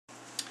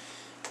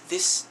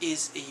This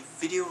is a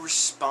video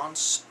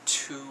response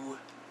to,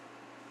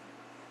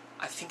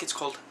 I think it's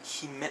called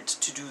He Meant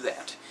to Do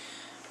That,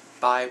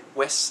 by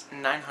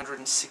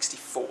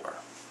Wes964.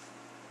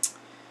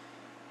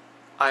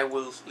 I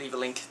will leave a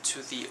link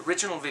to the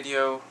original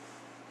video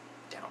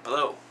down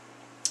below.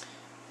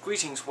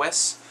 Greetings,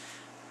 Wes.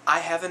 I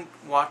haven't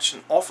watched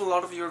an awful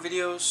lot of your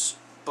videos,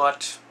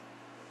 but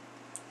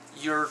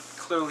you're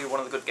clearly one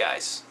of the good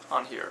guys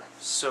on here.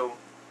 So,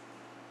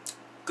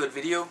 good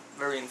video,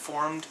 very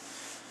informed,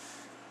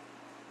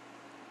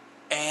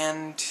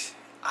 and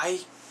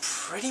I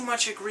pretty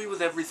much agree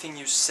with everything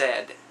you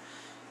said.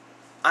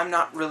 I'm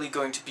not really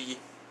going to be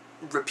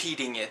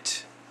repeating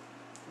it.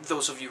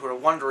 Those of you who are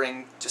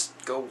wondering, just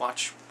go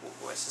watch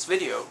Wes's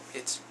video.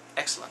 It's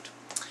excellent.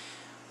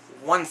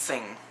 One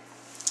thing.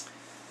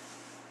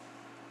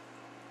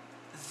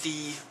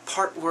 The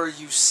part where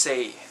you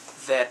say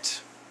that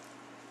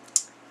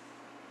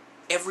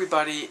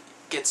everybody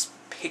gets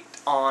picked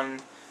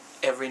on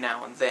every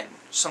now and then,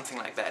 something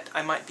like that.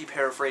 I might be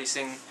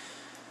paraphrasing.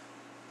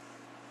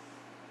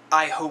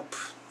 I hope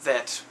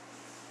that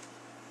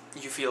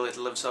you feel it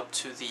lives up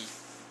to the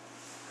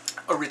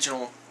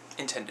original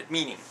intended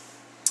meaning.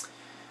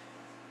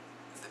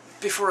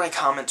 Before I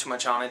comment too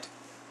much on it,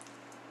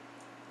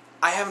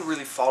 I haven't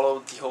really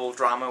followed the whole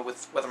drama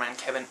with Weatherman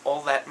Kevin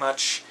all that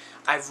much.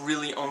 I've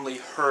really only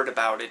heard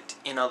about it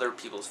in other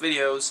people's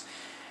videos,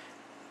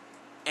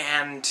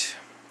 and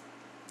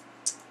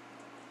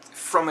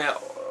from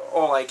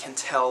all I can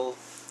tell,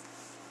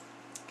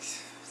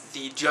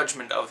 the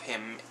judgment of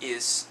him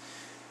is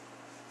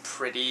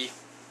pretty,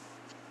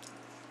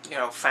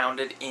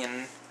 founded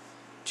in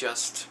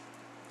just,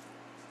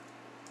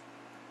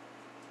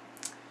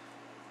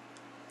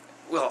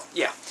 well,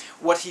 yeah,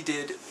 what he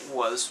did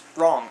was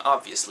wrong,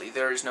 obviously.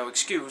 There is no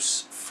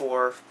excuse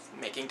for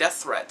making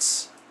death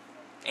threats,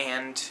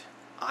 and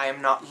I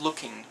am not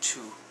looking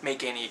to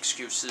make any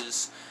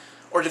excuses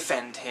or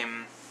defend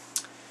him.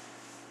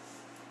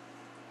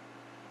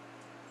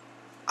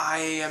 I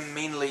am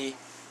mainly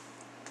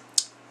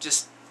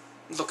just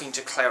looking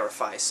to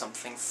clarify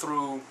something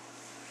through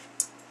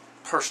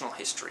personal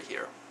history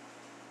here.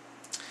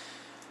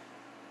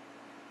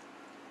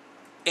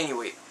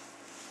 Anyway,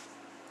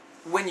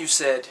 when you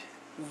said,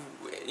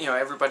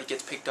 everybody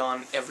gets picked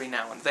on every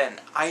now and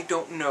then, I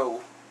don't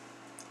know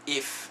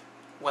if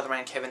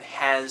Weatherman Kevin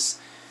has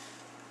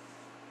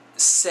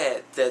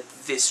said that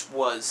this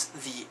was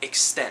the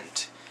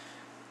extent.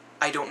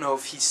 I don't know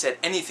if he said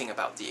anything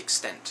about the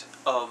extent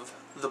of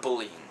the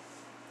bullying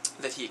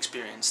that he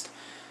experienced.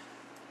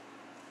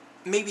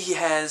 Maybe he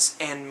has,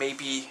 and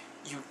maybe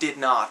you did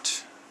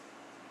not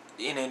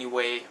in any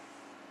way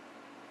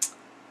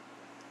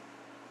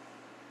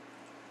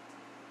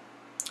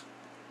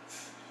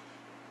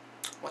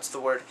what's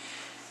the word?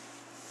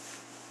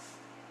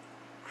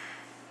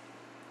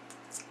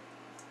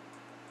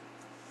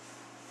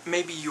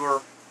 Maybe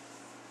your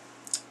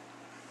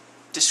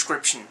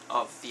description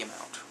of the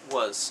amount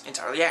was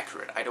entirely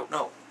accurate. I don't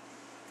know.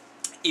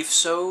 If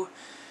so,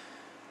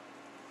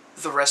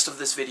 the rest of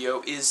this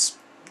video is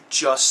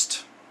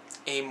just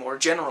a more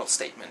general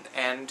statement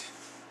and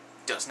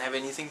doesn't have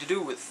anything to do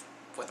with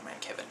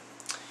Weatherman Kevin.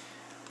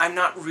 I'm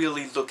not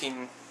really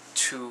looking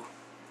to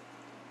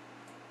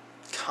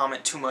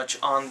comment too much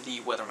on the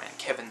Weatherman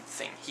Kevin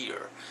thing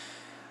here.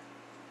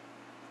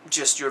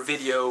 Just your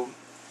video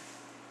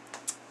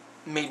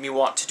made me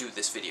want to do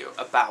this video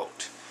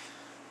about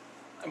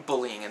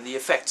bullying and the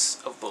effects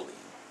of bullying.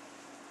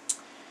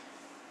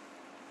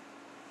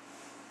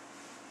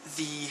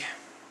 The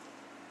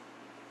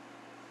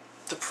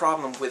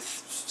problem with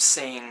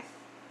saying,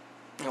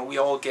 we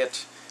all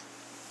get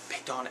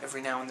picked on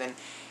every now and then,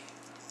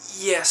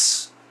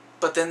 yes,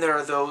 but then there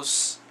are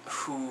those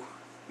who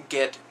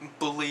get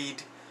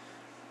bullied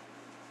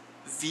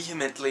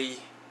vehemently,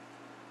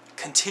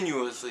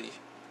 continuously,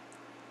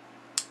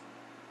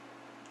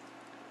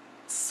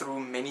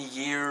 through many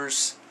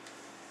years,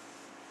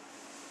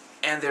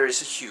 and there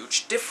is a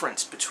huge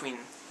difference between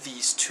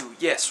these two.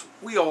 Yes,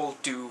 we all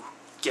do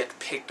get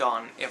picked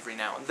on every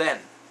now and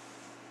then.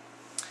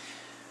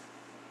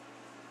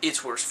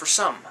 It's worse for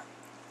some.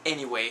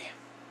 Anyway,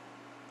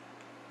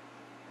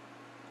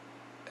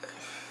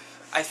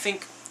 I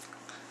think,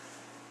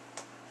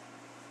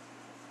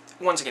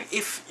 once again,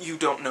 if you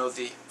don't know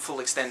the full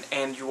extent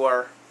and you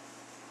are,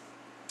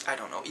 I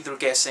don't know, either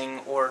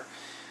guessing or,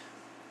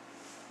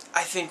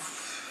 I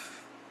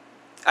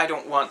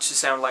don't want to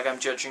sound like I'm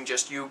judging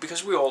just you,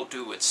 because we all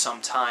do it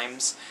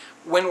sometimes.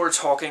 When we're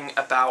talking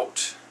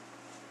about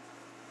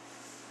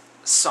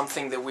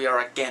something that we are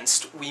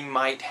against, we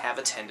might have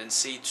a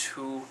tendency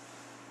to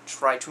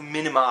try to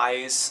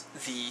minimize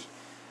the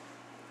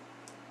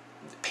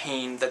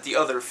pain that the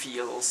other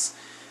feels.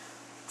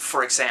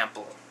 For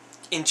example,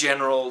 in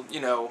general,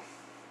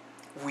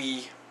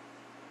 we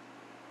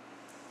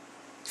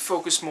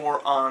focus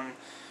more on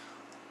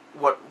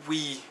where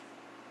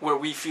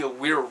we feel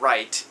we're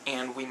right,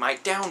 and we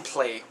might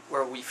downplay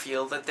where we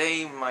feel that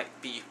they might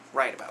be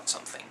right about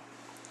something.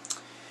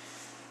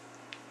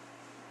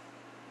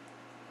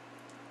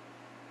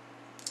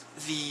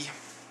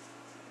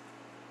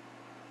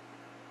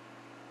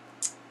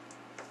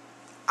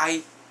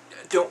 I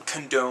don't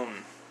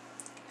condone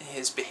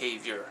his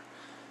behavior,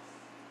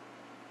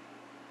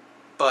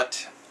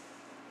 but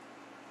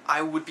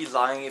I would be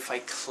lying if I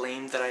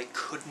claimed that I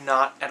could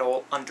not at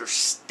all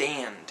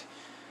understand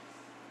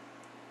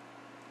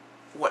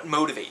what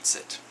motivates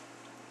it.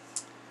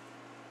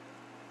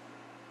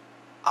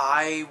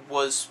 I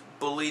was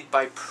bullied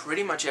by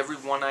pretty much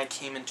everyone I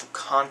came into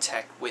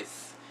contact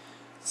with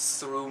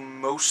through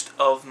most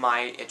of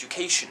my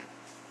education.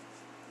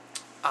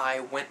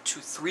 I went to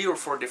 3 or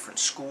 4 different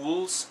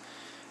schools,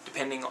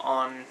 depending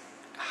on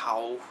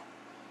how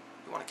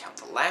you want to count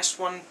the last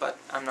one, but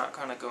I'm not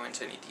going to go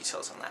into any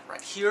details on that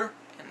right here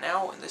and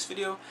now in this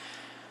video.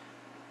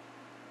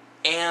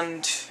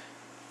 And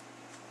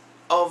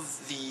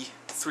of the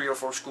 3 or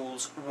 4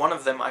 schools, one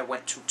of them I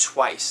went to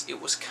twice.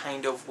 It was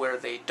kind of where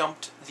they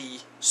dumped the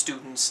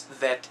students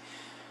that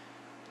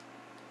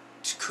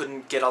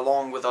couldn't get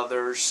along with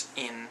others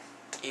in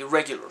a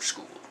regular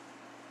school.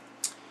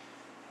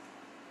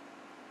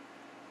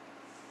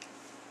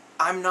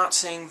 I'm not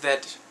saying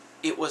that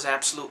it was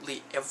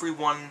absolutely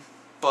everyone,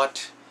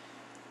 but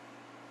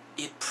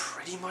it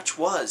pretty much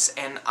was,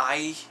 and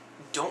I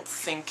don't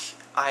think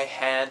I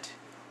had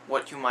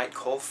what you might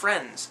call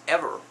friends,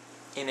 ever,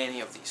 in any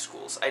of these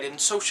schools. I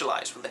didn't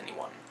socialize with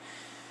anyone.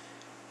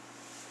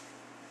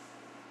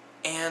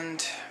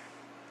 And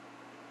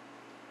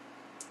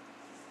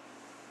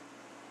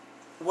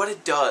what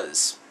it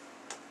does,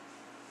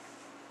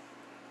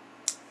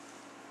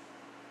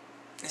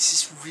 this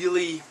is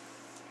really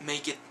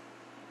make it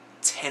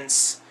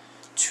tense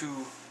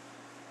to,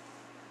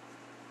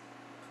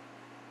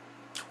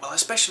 well,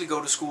 especially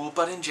go to school,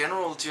 but in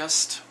general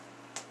just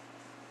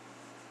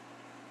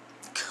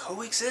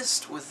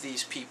coexist with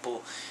these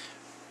people.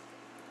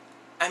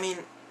 I mean,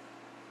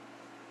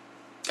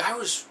 I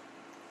was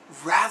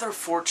rather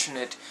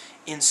fortunate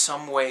in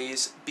some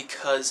ways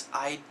because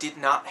I did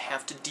not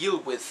have to deal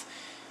with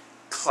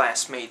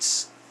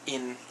classmates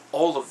in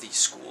all of these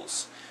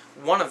schools.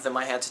 One of them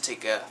I had to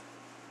take a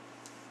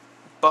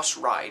bus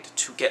ride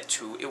to get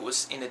to. It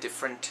was in a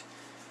different,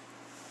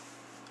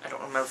 I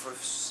don't remember if it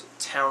was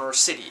a town or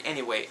city.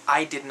 Anyway,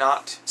 I did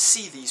not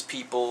see these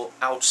people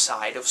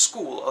outside of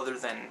school other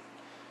than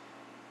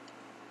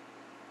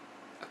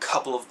a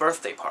couple of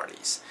birthday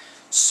parties.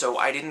 So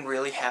I didn't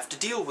really have to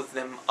deal with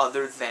them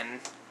other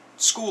than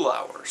school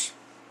hours.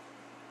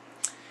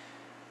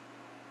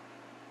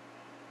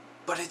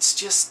 But it's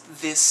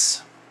just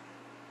this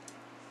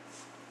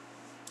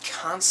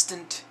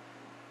constant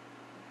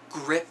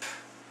grip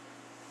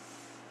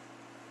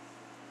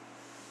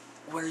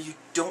where you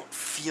don't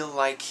feel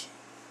like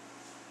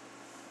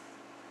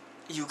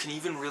you can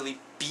even really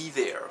be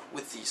there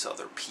with these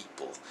other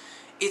people.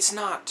 It's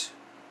not,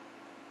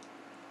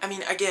 I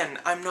mean, again,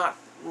 I'm not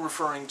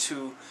referring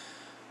to,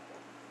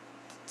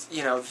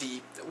 you know,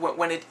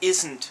 when it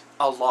isn't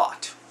a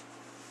lot.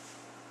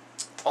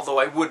 Although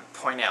I would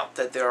point out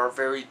that there are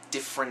very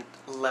different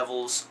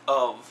levels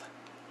of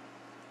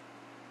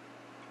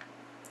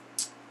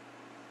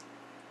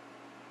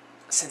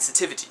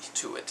sensitivity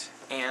to it,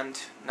 and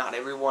not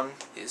everyone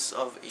is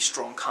of a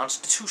strong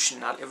constitution.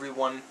 Not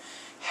everyone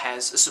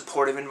has a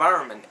supportive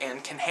environment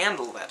and can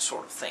handle that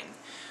sort of thing.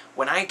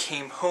 When I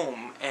came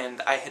home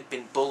and I had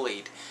been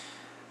bullied,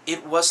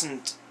 it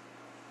wasn't,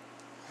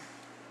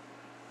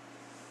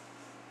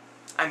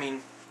 I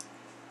mean,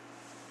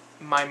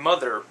 my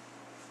mother,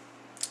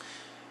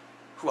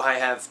 who I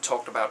have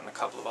talked about in a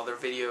couple of other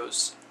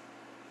videos,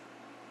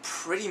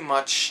 pretty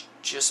much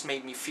just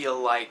made me feel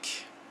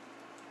like,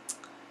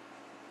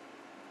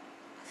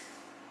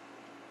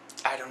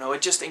 I don't know,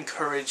 it just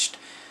encouraged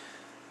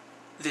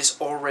this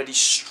already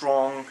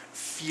strong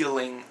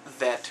feeling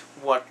that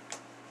what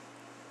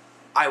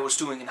I was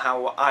doing and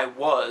how I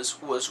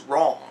was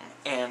wrong,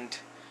 and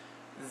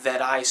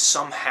that I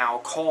somehow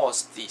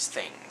caused these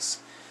things.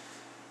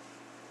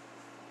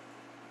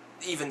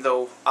 Even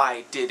though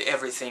I did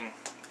everything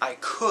I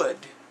could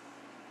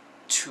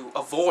to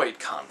avoid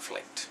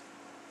conflict.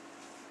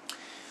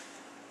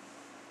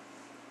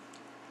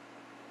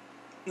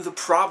 The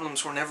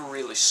problems were never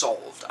really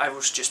solved. I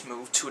was just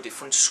moved to a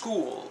different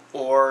school,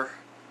 or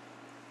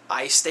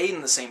I stayed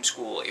in the same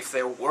school if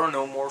there were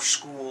no more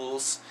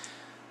schools.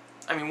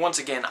 I mean, once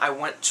again, I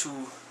went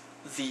to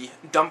the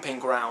dumping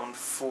ground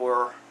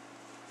for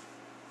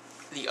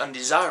the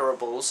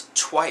undesirables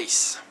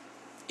twice.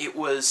 It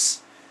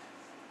was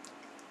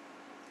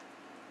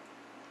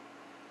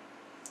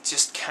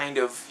just kind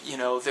of, you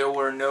know, there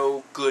were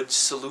no good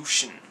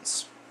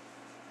solutions.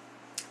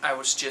 I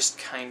was just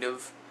kind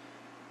of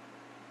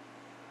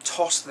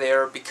tossed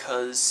there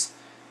because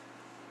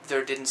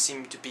there didn't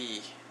seem to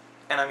be,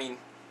 and I mean,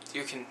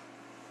 you can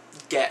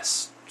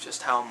guess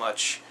just how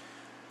much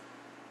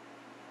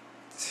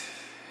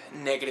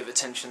negative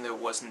attention there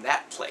was in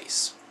that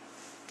place.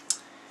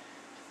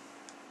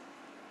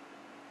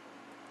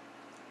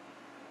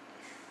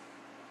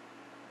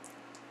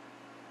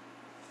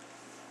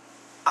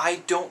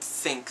 I don't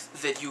think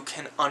that you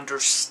can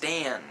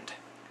understand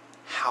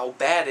how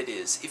bad it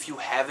is if you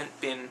haven't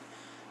been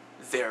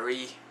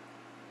very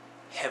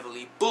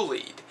heavily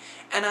bullied.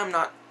 And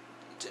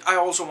I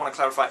also want to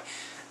clarify,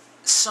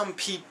 some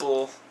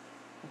people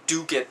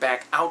do get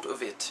back out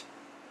of it.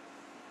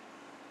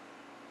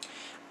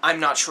 I'm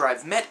not sure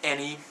I've met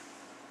any.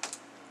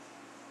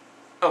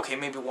 Okay,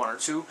 maybe one or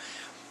two.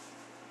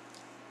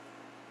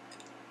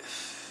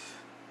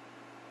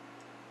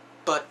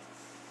 But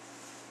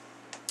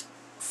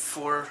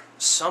for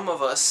some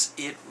of us,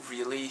 it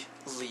really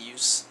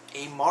leaves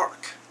a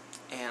mark.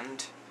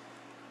 And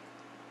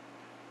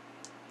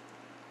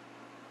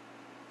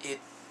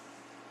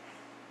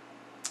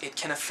it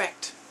can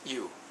affect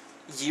you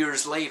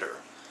years later,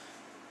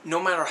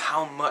 no matter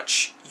how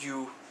much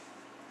you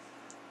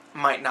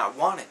might not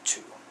want it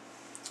to.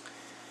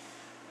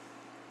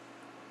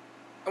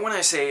 And when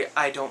I say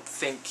I don't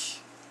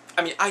think,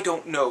 I mean, I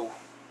don't know,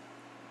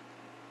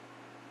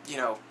 you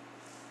know,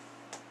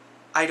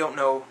 I don't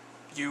know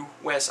you,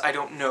 Wes, I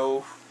don't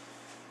know,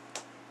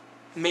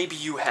 maybe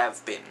you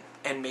have been,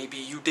 and maybe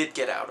you did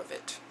get out of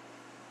it.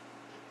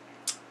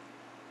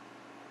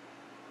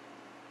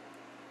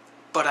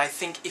 But I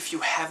think if you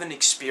haven't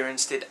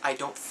experienced it, I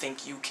don't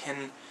think you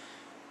can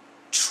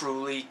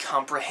truly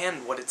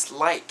comprehend what it's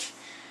like.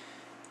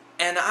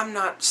 And I'm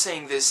not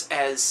saying this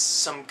as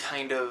some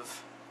kind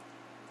of...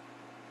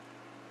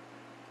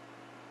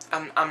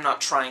 I'm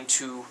not trying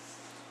to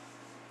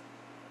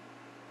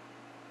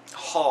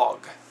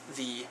hog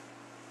the...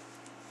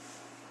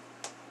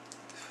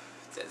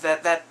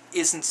 That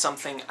isn't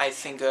something I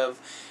think of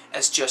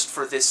as just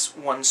for this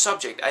one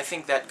subject. I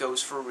think that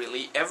goes for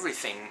really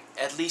everything,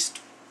 at least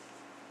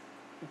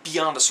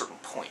beyond a certain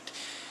point.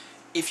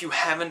 If you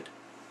haven't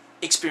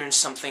experienced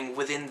something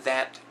within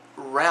that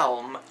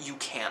realm, you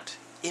can't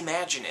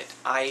imagine it.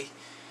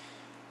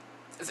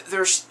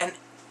 There's an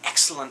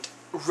excellent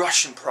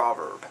Russian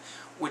proverb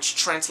which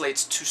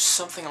translates to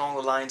something along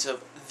the lines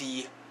of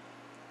the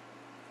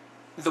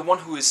one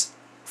who is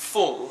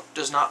full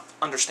does not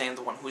understand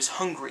the one who is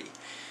hungry.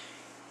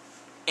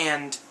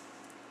 And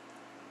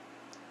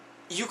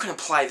you can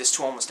apply this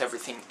to almost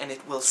everything, and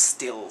it will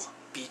still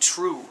be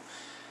true.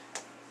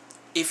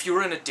 If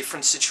you're in a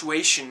different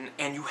situation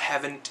and you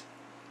haven't...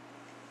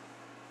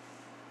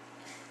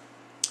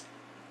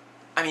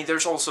 I mean,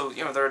 there's also,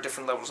 you know, there are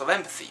different levels of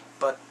empathy,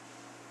 but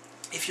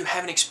if you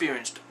haven't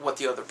experienced what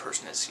the other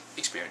person has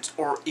experienced,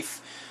 or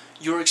if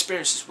your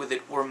experiences with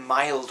it were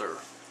milder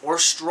or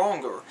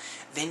stronger,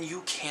 then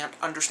you can't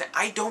understand.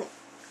 I don't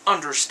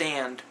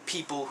understand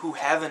people who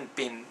haven't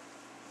been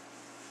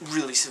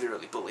really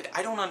severely bullied.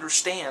 I don't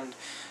understand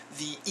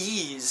the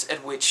ease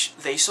at which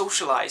they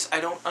socialize. I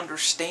don't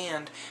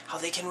understand how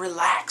they can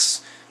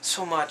relax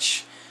so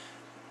much,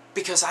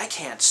 because I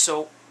can't.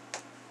 So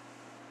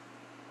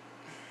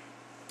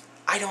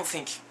I don't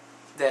think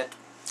that...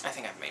 I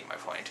think I've made my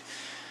point.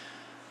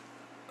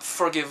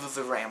 Forgive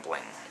the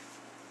rambling.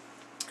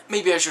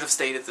 Maybe I should have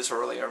stated this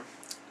earlier.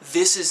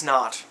 This is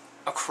not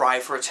a cry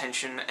for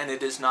attention, and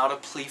it is not a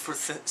plea for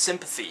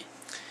sympathy.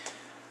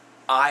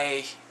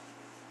 I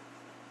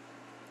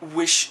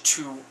wish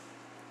to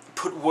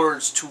put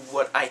words to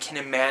what I can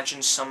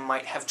imagine some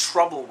might have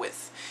trouble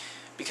with,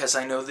 because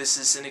I know this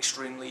is an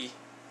extremely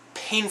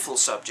painful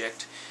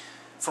subject,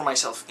 for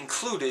myself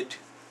included,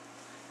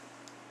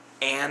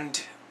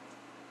 and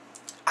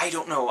I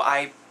don't know,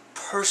 I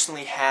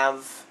personally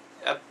have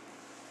a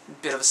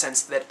bit of a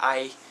sense that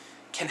I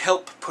can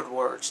help put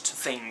words to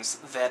things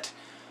that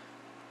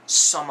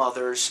some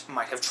others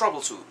might have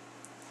trouble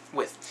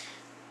with.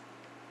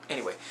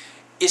 Anyway,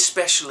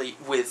 especially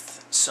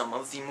with some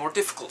of the more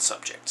difficult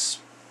subjects.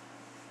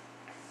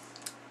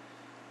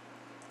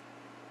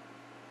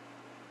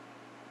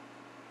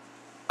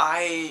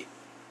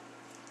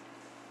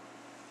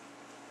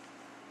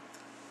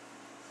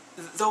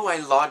 Though I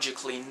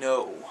logically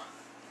know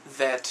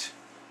that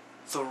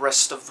the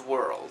rest of the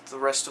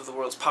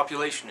world's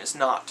population is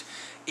not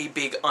a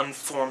big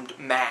unformed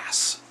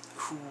mass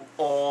who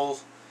all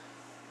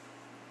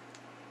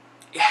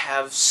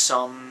have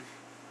some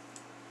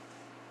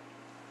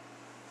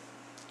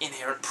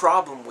inherent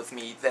problem with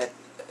me, that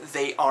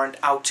they aren't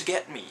out to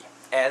get me,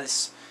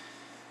 as,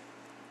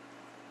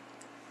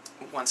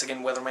 once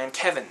again, Weatherman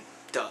Kevin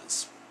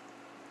does.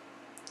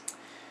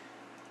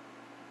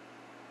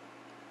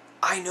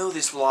 I know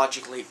this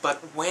logically, but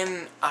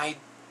when I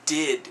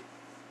did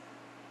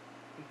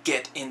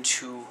get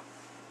into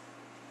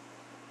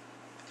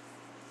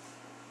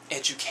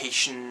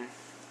education,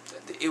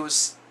 it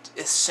was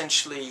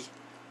essentially...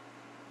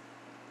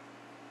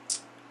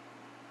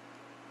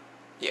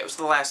 yeah, it was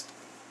the last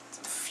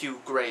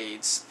few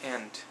grades,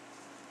 and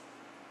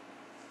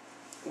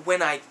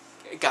when I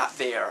got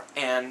there,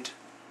 and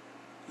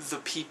the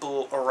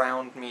people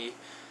around me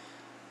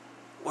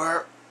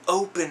were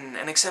open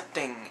and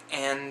accepting,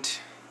 and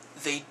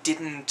they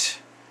didn't,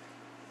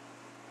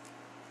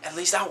 at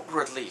least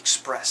outwardly,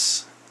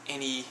 express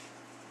any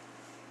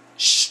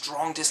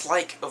strong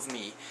dislike of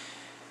me.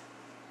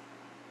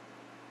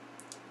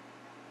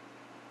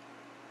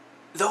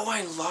 Though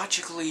I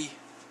logically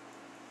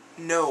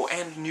know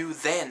and knew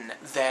then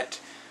that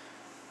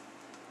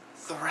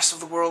the rest of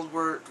the world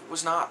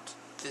was not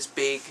this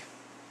big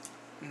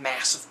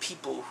mass of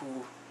people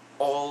who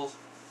all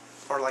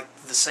are like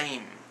the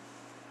same.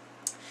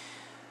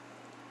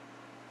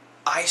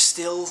 I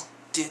still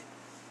did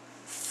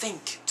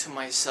think to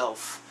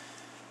myself,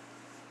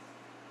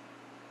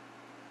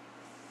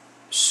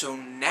 so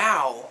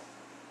now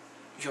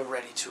you're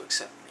ready to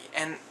accept me.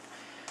 And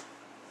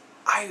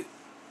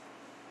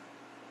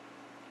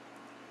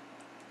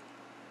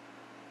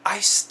I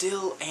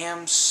still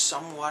am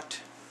somewhat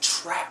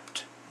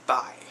trapped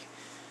by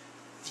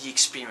the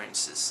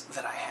experiences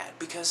that I had,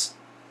 because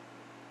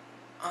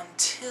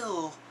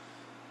until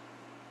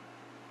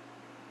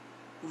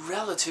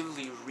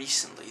relatively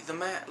recently, the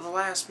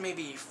last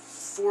maybe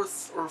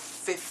 4th or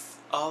 5th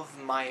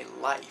of my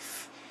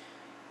life,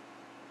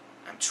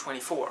 I'm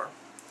 24,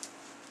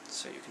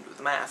 so you can do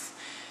the math,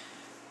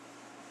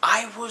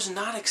 I was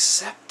not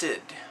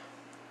accepted.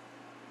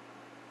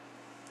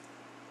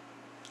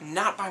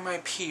 Not by my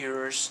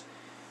peers,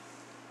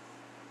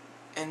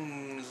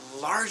 and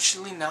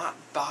largely not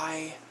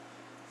by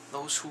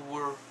those who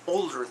were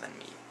older than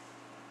me.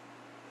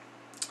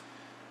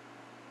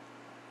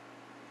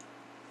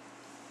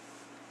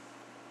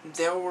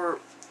 There were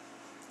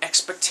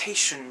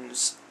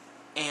expectations,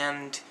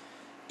 and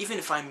even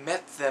if I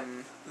met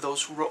them,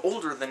 those who were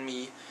older than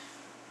me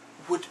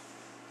would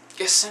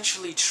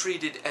essentially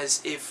treat it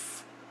as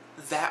if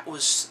that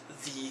was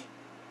the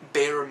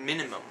bare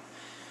minimum.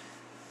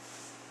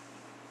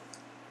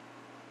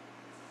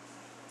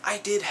 I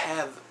did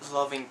have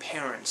loving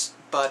parents,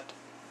 but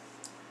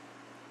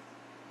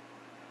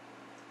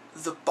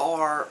the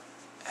bar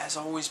has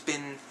always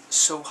been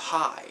so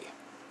high.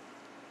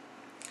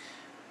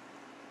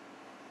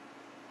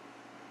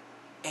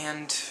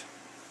 And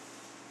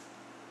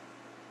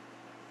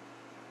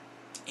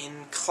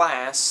in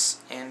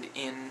class and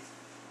in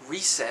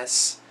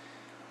recess,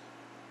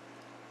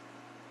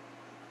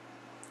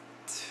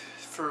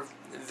 for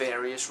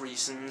various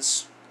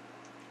reasons,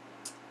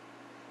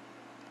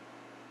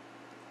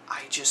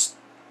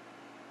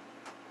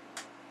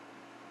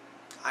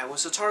 I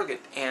was a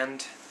target,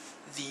 and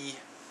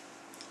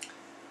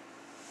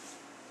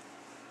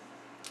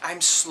I'm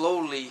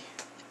slowly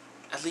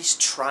at least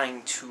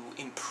trying to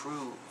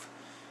improve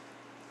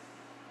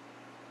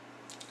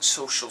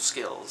social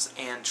skills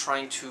and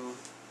trying to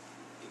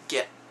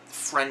get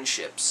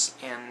friendships,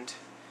 and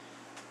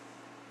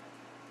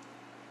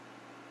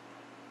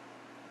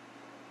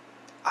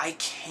I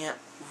can't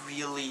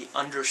really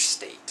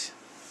overstate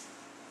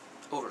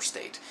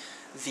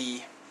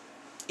the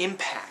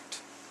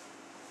impact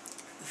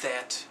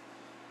that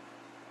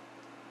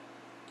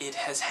it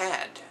has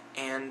had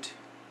and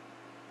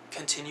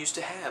continues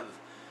to have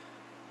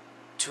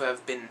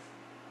been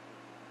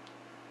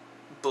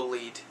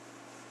bullied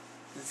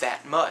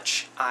that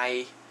much.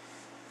 I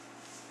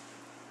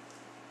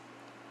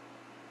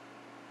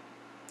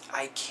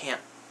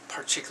can't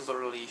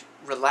particularly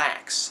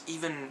relax,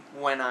 even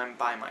when I'm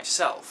by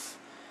myself.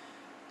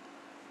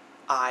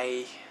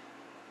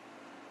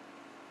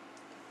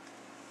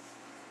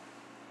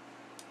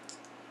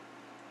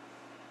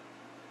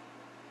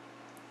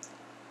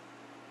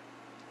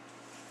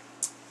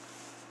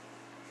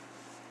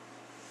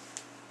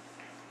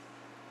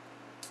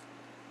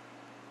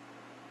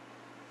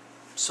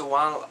 So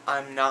while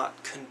I'm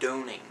not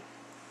condoning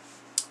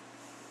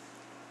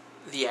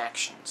the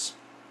actions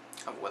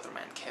of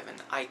Weatherman Kevin,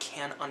 I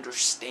can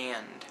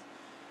understand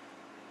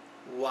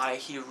why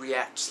he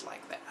reacts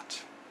like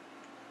that.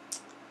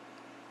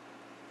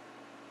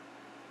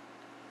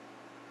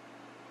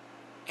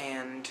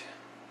 And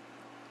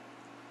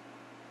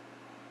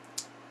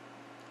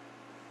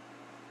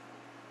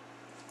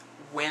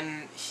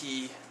when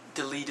he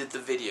deleted the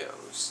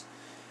videos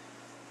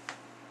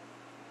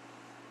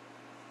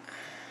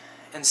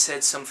and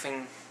said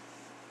something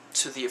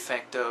to the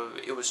effect of,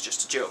 it was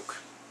just a joke,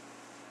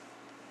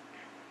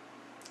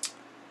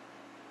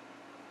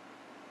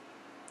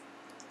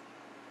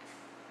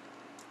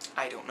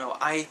 I don't know.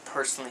 I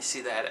personally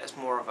see that as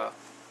more of a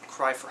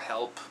cry for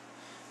help.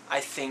 I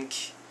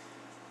think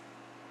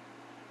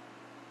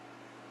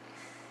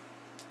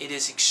it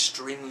is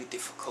extremely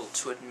difficult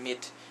to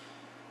admit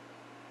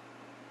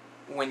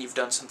when you've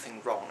done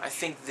something wrong. I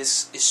think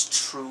this is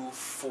true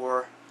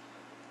for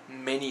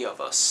many of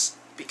us,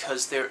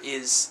 because there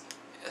is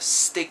a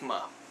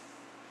stigma.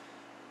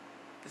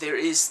 There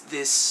is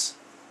this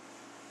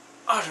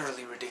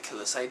utterly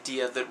ridiculous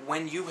idea that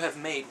when you have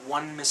made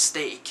one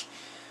mistake,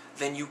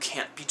 then you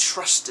can't be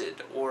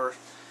trusted, or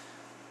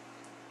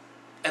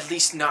at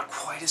least not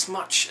quite as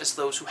much as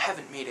those who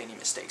haven't made any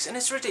mistakes. And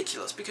it's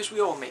ridiculous, because we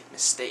all make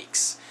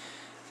mistakes.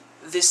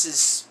 That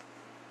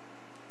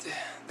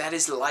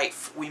is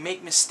life. We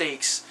make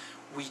mistakes,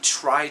 we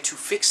try to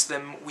fix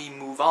them, we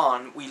move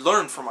on, we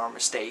learn from our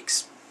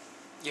mistakes.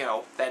 You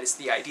know, that is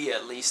the idea,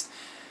 at least.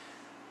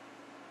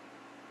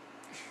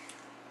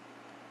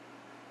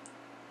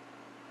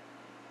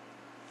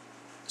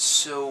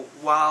 So,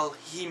 while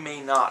he may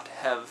not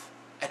have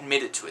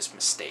admitted to his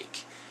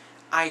mistake,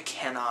 I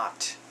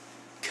cannot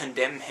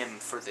condemn him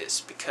for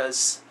this,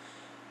 because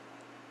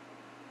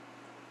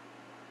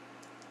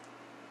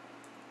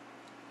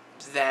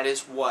that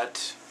is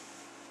what...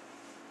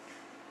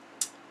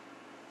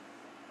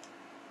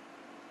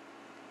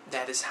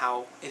 that is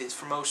how it is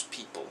for most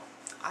people.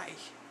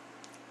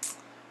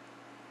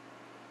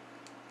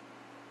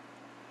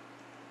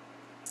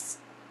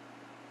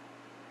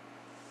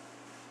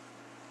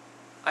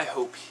 I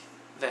hope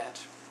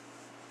that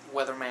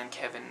Weatherman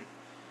Kevin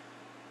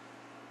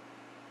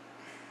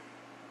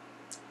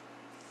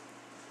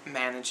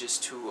manages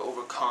to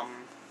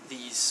overcome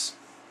the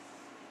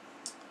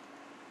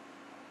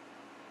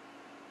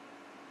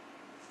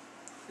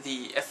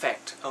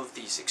effect of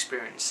these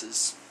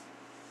experiences.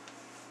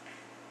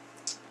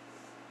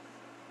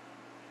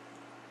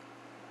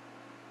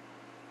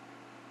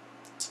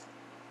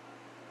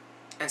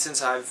 And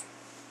since I've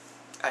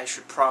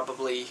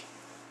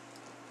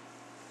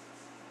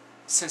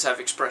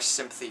expressed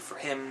sympathy for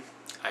him,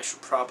 I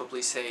should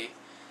probably say,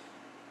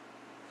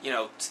 you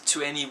know,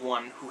 to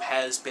anyone who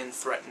has been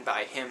threatened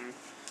by him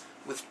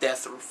with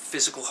death or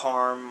physical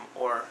harm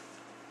or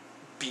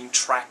being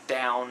tracked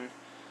down,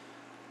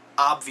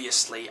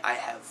 obviously I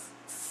have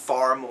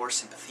far more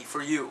sympathy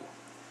for you.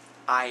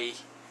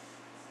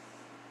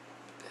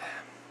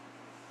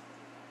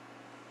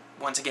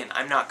 Once again,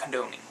 I'm not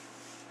condoning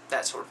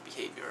that sort of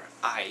behavior.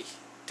 I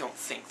don't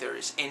think there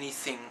is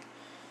anything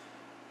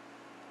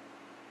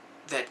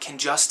that can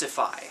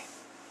justify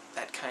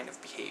that kind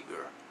of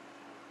behavior.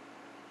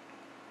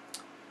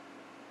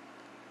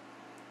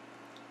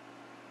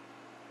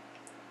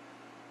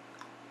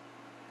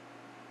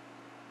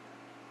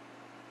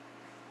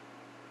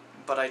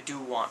 But I do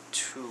want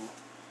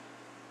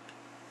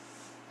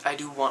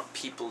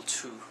people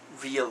to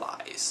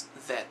realize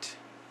that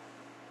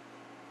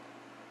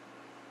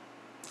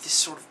this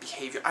sort of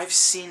behavior, I've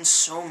seen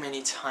so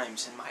many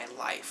times in my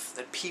life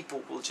that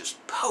people will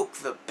just poke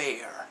the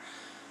bear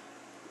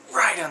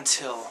right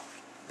until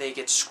they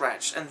get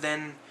scratched, and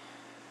then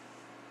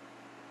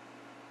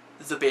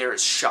the bear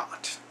is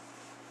shot.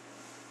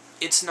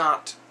 It's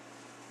not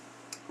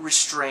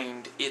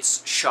restrained,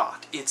 it's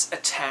shot. It's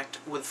attacked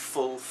with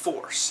full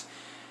force.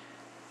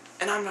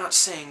 And I'm not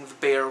saying the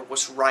bear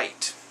was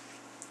right,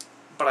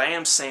 but I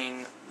am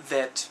saying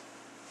that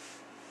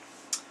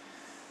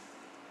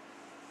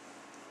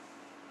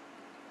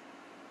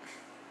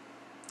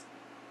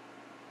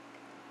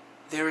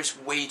there is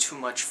way too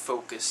much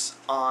focus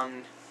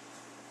on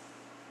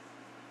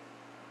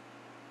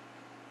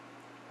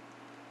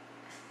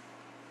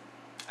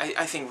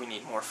I think we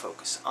need more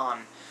focus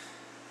on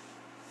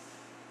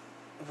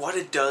what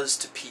it does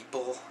to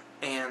people,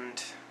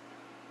 and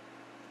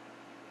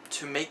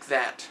to make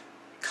that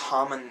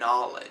common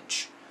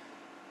knowledge